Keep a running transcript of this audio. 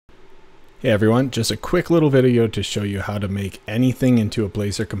Hey everyone, just a quick little video to show you how to make anything into a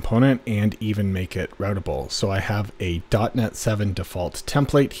Blazor component and even make it routable. So I have a .NET 7 default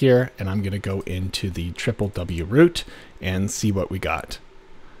template here, and I'm going to go into the W root and see what we got.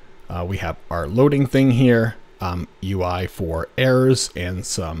 We have our loading thing here, UI for errors, and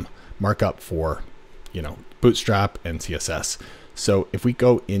some markup for, Bootstrap and CSS. So if we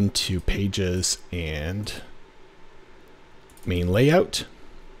go into Pages and Main Layout,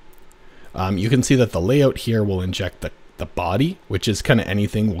 you can see that the layout here will inject the body, which is kind of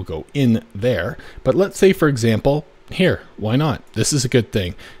anything will go in there. But let's say, for example, here, why not? This is a good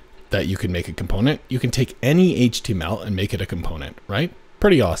thing that you can make a component. You can take any HTML and make it a component, right?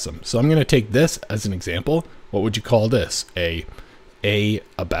 Pretty awesome. So I'm going to take this as an example. What would you call this? A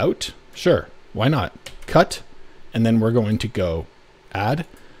about? Sure, why not? Cut, and then we're going to go add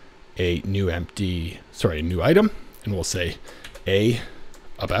a new new item, and we'll say a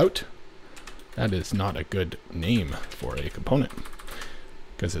about. That is not a good name for a component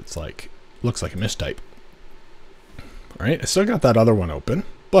because it's looks like a mistype. All right, I still got that other one open,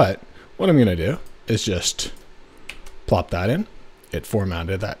 but what I'm gonna do is just plop that in. It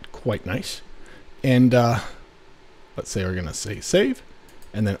formatted that quite nice. And let's say we're gonna say save.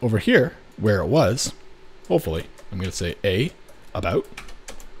 And then over here where it was, hopefully, I'm gonna say a about.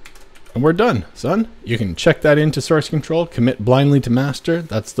 And we're done, son. You can check that into source control, commit blindly to master.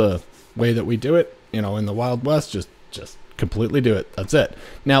 That's the way that we do it, in the Wild West. Just completely do it. That's it.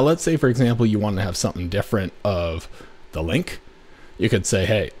 Now let's say, for example, you want to have something different of the link. You could say,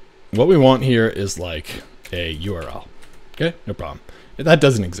 hey, what we want here is like a URL. Okay, no problem. That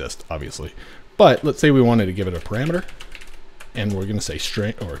doesn't exist, obviously, but let's say we wanted to give it a parameter, and we're going to say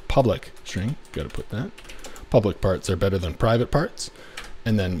string or public string. Got to put that. Public parts are better than private parts.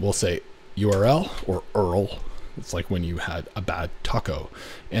 And then we'll say URL or URL. It's like when you had a bad taco.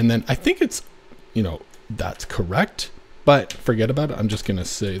 And then I think it's, that's correct, but forget about it. I'm just going to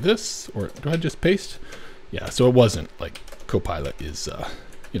say this, or do I just paste? Yeah, so it wasn't like Copilot is,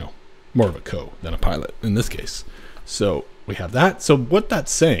 more of a co than a pilot in this case. So we have that. So what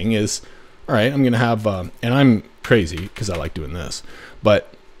that's saying is, all right, I'm going to have, and I'm crazy because I like doing this,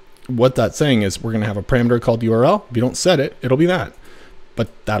 but what that's saying is we're going to have a parameter called URL. If you don't set it, it'll be that. But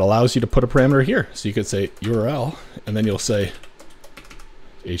that allows you to put a parameter here. So you could say URL, and then you'll say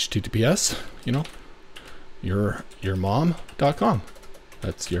HTTPS, yourmom.com.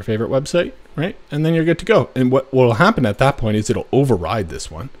 That's your favorite website, right? And then you're good to go. And what will happen at that point is it'll override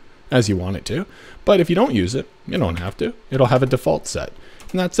this one as you want it to. But if you don't use it, you don't have to. It'll have a default set.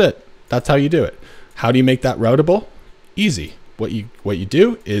 And that's it. That's how you do it. How do you make that routable? Easy. What you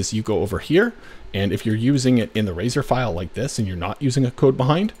do is you go over here, and if you're using it in the Razor file like this and you're not using a code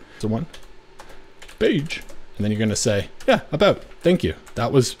behind, so one page, and then you're going to say, yeah, about, thank you.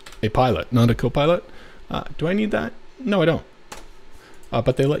 That was a pilot, not a copilot. Do I need that? No, I don't.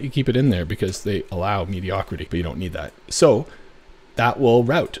 But they let you keep it in there because they allow mediocrity, but you don't need that. So that will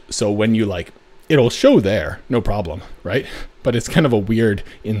route. So when you it'll show there, no problem, right? But it's kind of a weird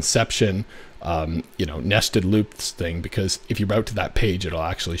inception, nested loops thing, because if you route to that page, it'll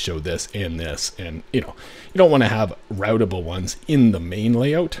actually show this and this, and you don't want to have routable ones in the main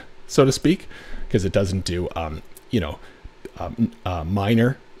layout, so to speak, because it doesn't do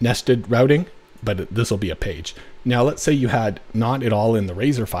minor nested routing, but this will be a page. Now let's say you had not it all in the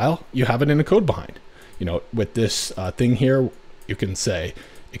Razor file, you have it in a code behind. With this thing here, you can say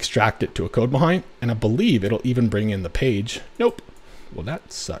extract it to a code behind, and I believe it'll even bring in the page. Nope. Well,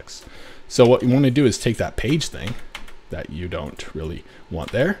 that sucks. So what you want to do is take that page thing that you don't really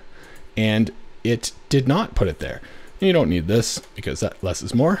want there, and it did not put it there. And you don't need this because that less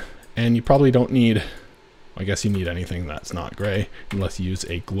is more, and you probably don't need, I guess you need anything that's not gray unless you use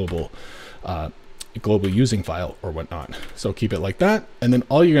a global using file or whatnot. So keep it like that, and then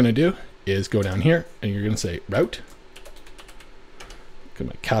all you're going to do is go down here and you're going to say route.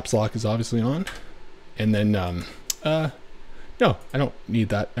 My caps lock is obviously on, and then no, I don't need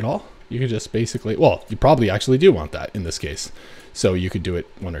that at all. You could just basically, well, you probably actually do want that in this case, so you could do it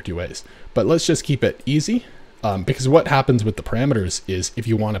one or two ways, but let's just keep it easy, because what happens with the parameters is if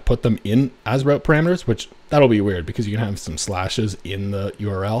you want to put them in as route parameters, which that'll be weird because you can have some slashes in the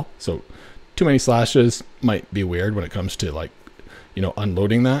URL, so too many slashes might be weird when it comes to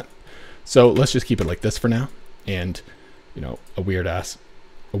unloading that. So let's just keep it like this for now, and a weird ass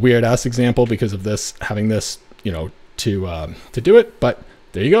example because of this, having this, to do it. But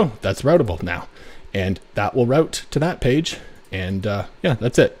there you go. That's routable now, and that will route to that page. And yeah,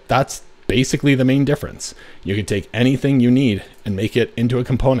 that's it. That's basically the main difference. You can take anything you need and make it into a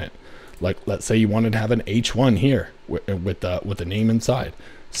component. Like let's say you wanted to have an H1 here with the name inside.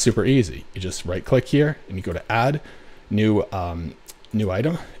 Super easy. You just right click here and you go to add new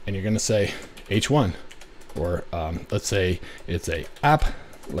item, and you're going to say H1, or let's say it's a app,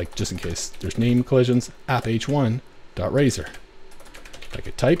 like just in case there's name collisions, app H1.razor. If I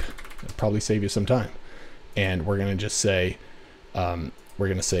could type, it'll probably save you some time. And we're going to just say,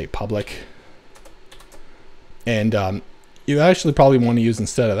 public. And you actually probably want to use,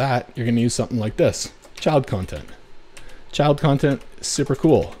 instead of that, you're going to use something like this, child content. Child content is super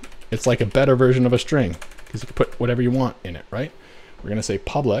cool. It's like a better version of a string because you can put whatever you want in it, right? We're going to say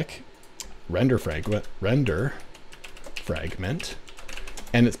public render fragment,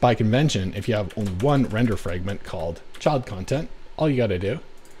 and it's by convention, if you have only one render fragment called child content, all you got to do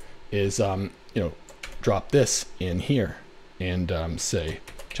is drop this in here and say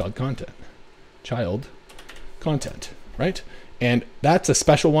child content, right? And that's a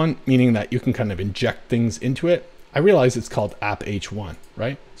special one, meaning that you can kind of inject things into it. I realize it's called app H1,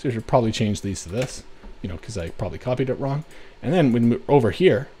 right? So I should probably change these to this, because I probably copied it wrong. And then when we're over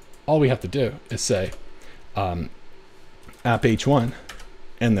here, all we have to do is say app H1,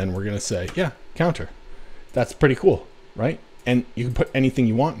 and then we're going to say, yeah, counter. That's pretty cool, right? And you can put anything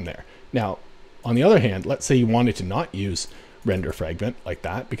you want in there. Now, on the other hand, let's say you wanted to not use render fragment like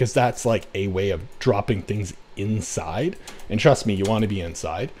that, because that's like a way of dropping things inside. And trust me, you want to be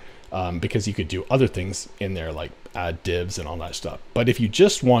inside, because you could do other things in there, like add divs and all that stuff. But if you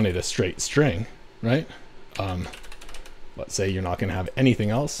just wanted a straight string, right? Let's say you're not going to have anything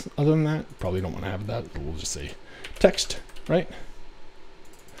else other than that. Probably don't want to have that. But we'll just say text, right?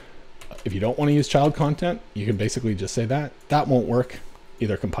 If you don't want to use child content, you can basically just say that. That won't work,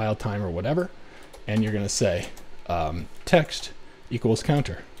 either compile time or whatever. And you're going to say text equals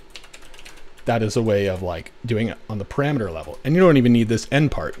counter. That is a way of like doing it on the parameter level. And you don't even need this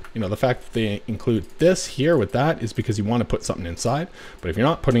end part. The fact that they include this here with that is because you want to put something inside. But if you're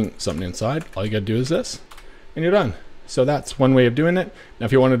not putting something inside, all you got to do is this, and you're done. So that's one way of doing it. Now,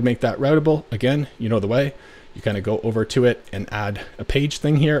 if you wanted to make that routable, again, you know the way. You kind of go over to it and add a page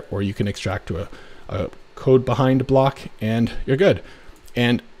thing here, or you can extract to a code behind block, and you're good.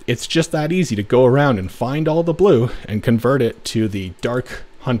 And it's just that easy to go around and find all the blue and convert it to the dark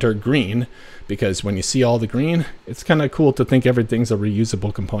hunter green, because when you see all the green, it's kind of cool to think everything's a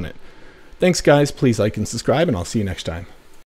reusable component. Thanks guys, please like and subscribe, and I'll see you next time.